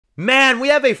Man, we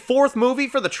have a fourth movie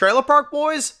for the Trailer Park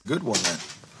Boys? Good one, then.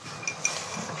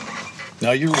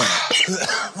 Now you win.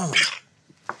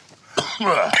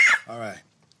 All right.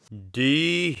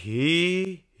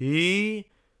 Decent.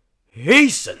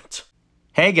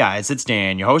 Hey guys, it's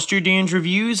Dan, your host of your Dan's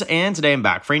Reviews, and today I'm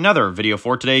back for another video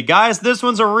for today. Guys, this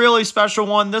one's a really special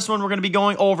one. This one we're going to be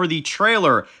going over the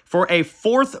trailer for a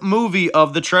fourth movie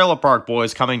of the Trailer Park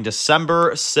Boys coming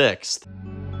December 6th.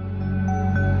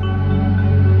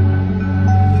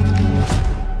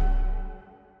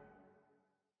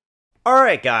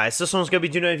 Alright guys, this one's going to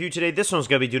be doing a review today, this one's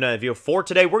going to be doing a review for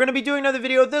today. We're going to be doing another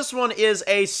video. This one is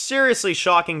a seriously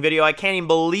shocking video. I can't even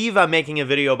believe I'm making a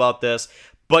video about this.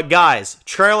 But guys,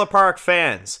 Trailer Park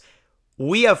fans,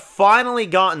 we have finally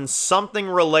gotten something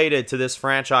related to this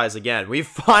franchise again. We've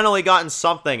finally gotten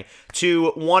something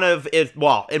to one of,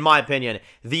 well, in my opinion,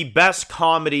 the best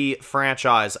comedy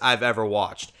franchise I've ever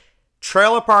watched.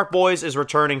 Trailer Park Boys is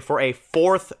returning for a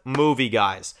fourth movie,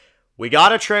 guys. We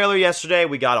got a trailer yesterday,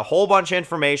 we got a whole bunch of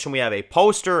information, we have a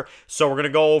poster, so we're going to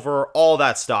go over all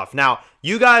that stuff. Now,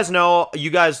 you guys know,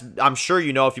 I'm sure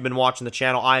you know if you've been watching the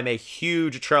channel, I am a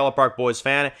huge Trailer Park Boys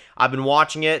fan. I've been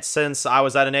watching it since I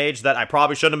was at an age that I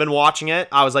probably shouldn't have been watching it.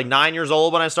 I was like 9 years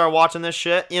old when I started watching this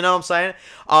shit, you know what I'm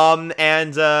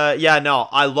saying? Yeah, no,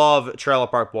 I love Trailer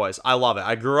Park Boys. I love it.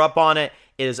 I grew up on it.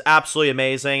 It is absolutely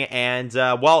amazing, and,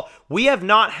 well, we have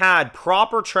not had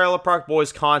proper Trailer Park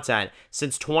Boys content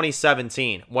since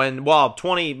 2017, when, well,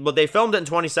 they filmed it in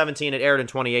 2017, it aired in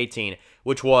 2018,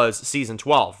 which was season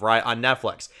 12, right, on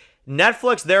Netflix.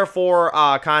 Netflix, therefore,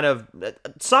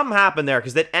 something happened there,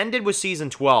 because it ended with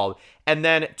season 12, and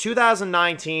then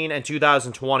 2019 and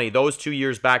 2020, those 2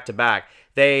 years back-to-back,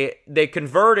 they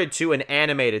converted to an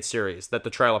animated series that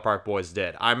the Trailer Park Boys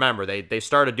did. I remember, they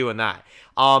started doing that.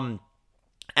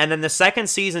 And then the second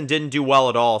season didn't do well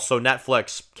at all, so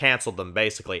Netflix canceled them,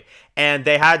 basically. And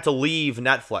they had to leave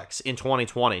Netflix in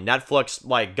 2020. Netflix,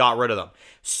 like, got rid of them.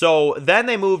 So then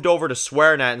they moved over to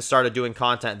SwearNet and started doing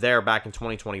content there back in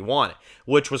 2021,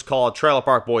 which was called Trailer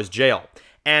Park Boys Jail.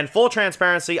 And full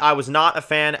transparency, I was not a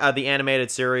fan of the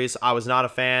animated series. I was not a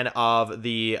fan of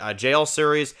the Jail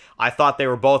series. I thought they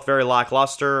were both very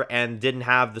lackluster and didn't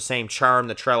have the same charm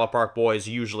that Trailer Park Boys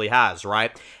usually has,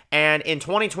 right? And in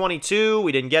 2022,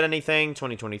 we didn't get anything.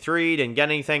 2023, didn't get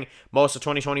anything. Most of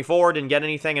 2024, didn't get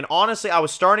anything. And honestly, I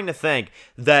was starting to think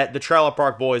that the Trailer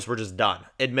Park Boys were just done,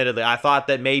 admittedly. I thought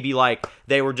that maybe, like,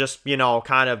 they were just, you know,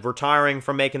 kind of retiring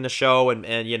from making the show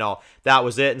and you know, that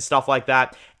was it and stuff like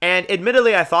that. And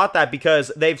admittedly, I thought that because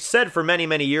they've said for many,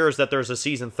 many years that there's a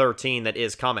season 13 that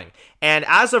is coming. And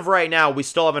as of right now, we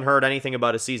still haven't heard anything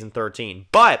about a season 13.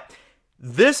 But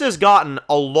this has gotten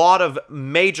a lot of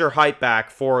major hype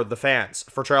back for the fans,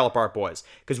 for Trailer Park Boys.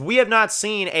 Because we have not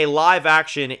seen a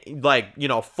live-action, like, you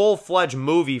know, full-fledged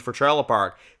movie for Trailer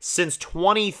Park since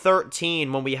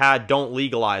 2013 when we had Don't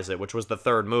Legalize It, which was the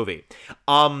third movie.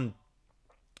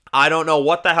 I don't know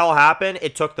what the hell happened.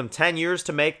 It took them 10 years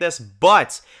to make this,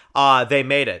 but they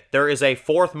made it. There is a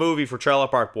fourth movie for Trailer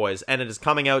Park Boys, and it is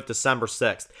coming out December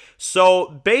 6th.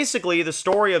 So, basically, the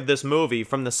story of this movie,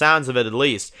 from the sounds of it at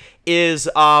least, is,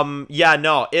 yeah,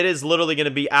 no, it is literally going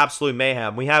to be absolute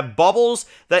mayhem. We have Bubbles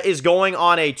that is going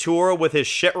on a tour with his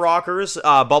shit rockers,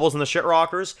 Bubbles and the Shit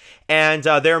Rockers, and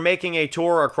they're making a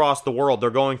tour across the world.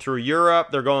 They're going through Europe,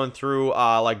 they're going through,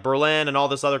 like, Berlin and all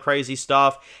this other crazy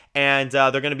stuff, and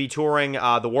they're going to be touring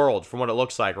the world, from what it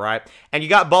looks like, right? And you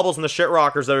got Bubbles and the Shit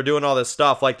Rockers that are doing all this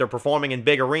stuff, like they're performing in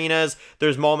big arenas.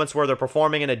 There's moments where they're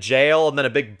performing in a jail, and then a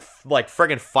big, like,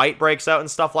 friggin' fight breaks out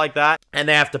and stuff like that, and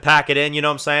they have to pack it in, you know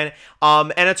what I'm saying?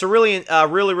 And it's a really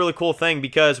cool thing,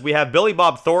 because we have Billy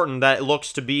Bob Thornton that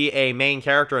looks to be a main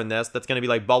character in this, that's going to be,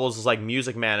 like, Bubbles' like,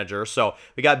 music manager. So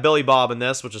we got Billy Bob in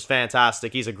this, which is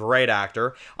fantastic. He's a great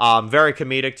actor. Very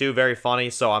comedic, too, very funny,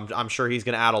 so I'm sure he's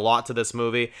going to add a lot to this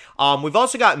movie. We've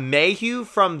also got Mayhew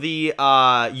from the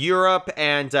Europe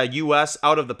and US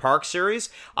Out of the Park series.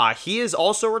 He is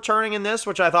also returning in this,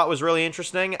 which I thought was really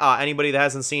interesting. Anybody that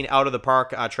hasn't seen Out of the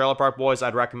Park, Trailer Park Boys,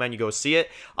 I'd recommend you go see it.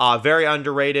 Very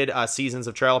underrated seasons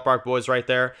of Trailer Park Boys right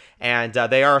there. And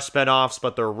they are spinoffs,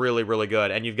 but they're really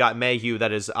good. And you've got Mayhew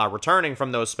that is returning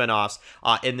from those spinoffs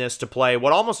in this to play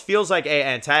what almost feels like an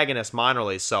antagonist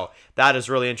minorly. So that is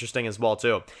really interesting as well,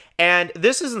 too. And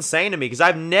this is insane to me, because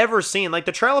I've never seen, like,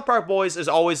 the Trailer Park Boys is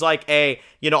always like a,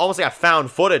 you know, almost like a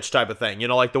found footage type of thing, you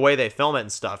know, like the way they film it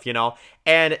and stuff, you know.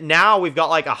 And now we've got,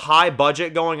 like, a high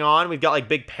budget going on. We've got, like,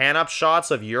 big pan-up shots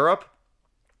of Europe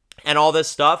and all this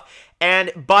stuff.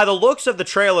 And by the looks of the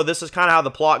trailer, this is kind of how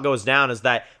the plot goes down, is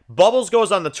that Bubbles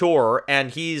goes on the tour, and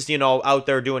he's, you know, out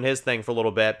there doing his thing for a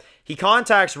little bit. he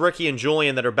contacts Ricky and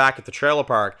Julian that are back at the trailer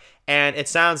park, and it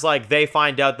sounds like they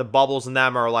find out the Bubbles and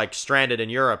them are, like, stranded in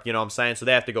Europe, you know what I'm saying? So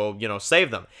they have to go, you know,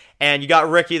 save them. And you got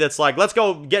Ricky that's like, let's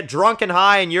go get drunk and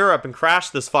high in Europe and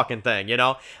crash this fucking thing, you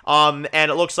know? And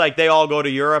it looks like they all go to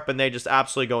Europe and they just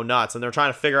absolutely go nuts. And they're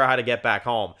trying to figure out how to get back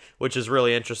home, which is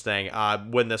really interesting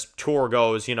when this tour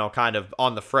goes, you know, kind of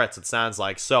on the fritz, it sounds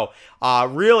like. So,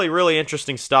 really, really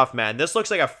interesting stuff, man. This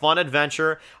looks like a fun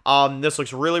adventure. This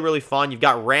looks really, really fun. You've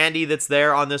got Randy that's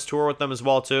there on this tour with them as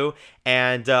well, too.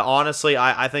 And honestly,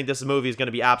 I think this movie is going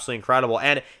to be absolutely incredible.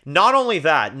 And not only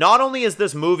that, not only is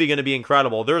this movie going to be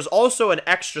incredible, there's also an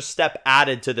extra step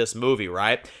added to this movie,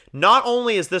 right? Not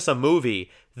only is this a movie,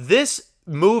 this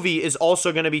movie is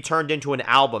also going to be turned into an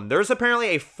album. There's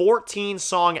apparently a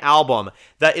 14-song album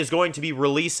that is going to be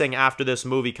releasing after this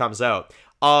movie comes out,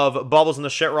 of Bubbles and the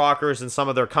Shit Rockers and some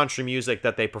of their country music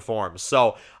that they perform.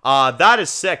 So, that is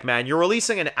sick, man. You're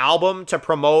releasing an album to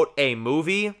promote a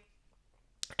movie,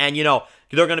 and, you know,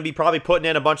 they're going to be probably putting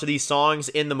in a bunch of these songs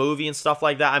in the movie and stuff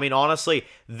like that. I mean, honestly,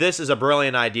 this is a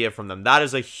brilliant idea from them. That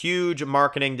is a huge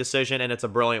marketing decision, and it's a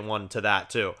brilliant one to that,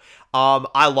 too.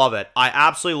 I love it. I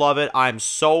absolutely love it. I'm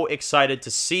so excited to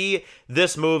see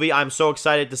this movie. I'm so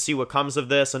excited to see what comes of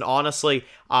this. And honestly,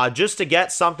 just to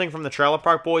get something from the Trailer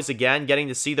Park Boys again, getting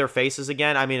to see their faces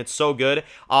again, I mean, it's so good.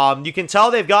 You can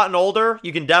tell they've gotten older.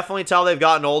 You can definitely tell they've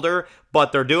gotten older,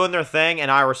 but they're doing their thing, and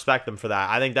I respect them for that.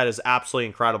 I think that is absolutely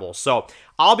incredible. So,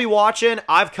 I'll be watching.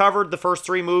 I've covered the first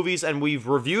 3 movies, and we've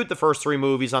reviewed the first 3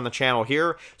 movies on the channel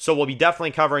here, so we'll be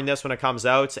definitely covering this when it comes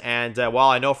out, and, well,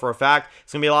 I know for a fact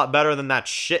it's going to be a lot better than that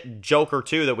shit Joker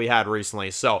 2 that we had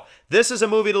recently. So, this is a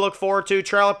movie to look forward to.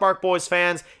 Trailer Park Boys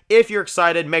fans, if you're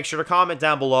excited, make sure to comment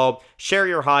down below, share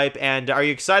your hype, and are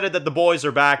you excited that the boys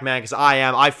are back, man? Because I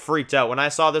am. I freaked out. When I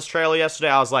saw this trailer yesterday,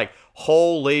 I was like,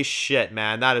 holy shit,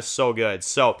 man. That is so good.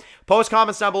 So, post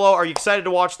comments down below. Are you excited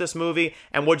to watch this movie?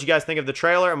 And what do you guys think of the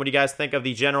trailer? And what do you guys think of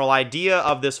the general idea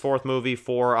of this 4th movie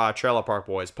for Trailer Park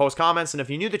Boys? Post comments. And if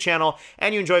you're new to the channel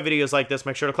and you enjoy videos like this,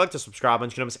 make sure to click the subscribe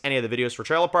button so you don't miss any of the videos for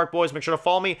Trailer Park Boys. Make sure to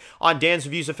follow me on Dan's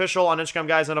Reviews Official on Instagram,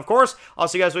 guys. And of course, I'll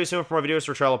see you guys really soon for more videos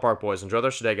for Trailer Park Boys. Enjoy the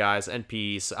rest of your day, guys, and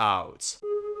peace out.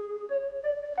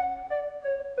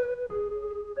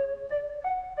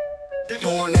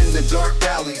 Born in the dark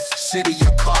alleys, city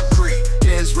of concrete.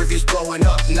 Dan's reviews blowing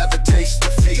up, never taste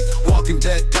defeat. Walking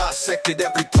Dead dissected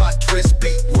every plot twist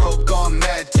beat. World gone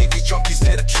mad, TV junkies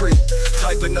hit a treat.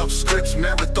 Typing up scripts,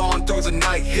 marathon through the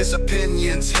night. His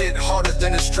opinions hit harder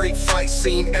than a street fight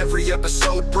scene. Every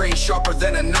episode, brain sharper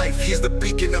than a knife. He's the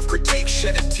beacon of critique,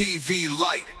 shedding TV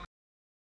light.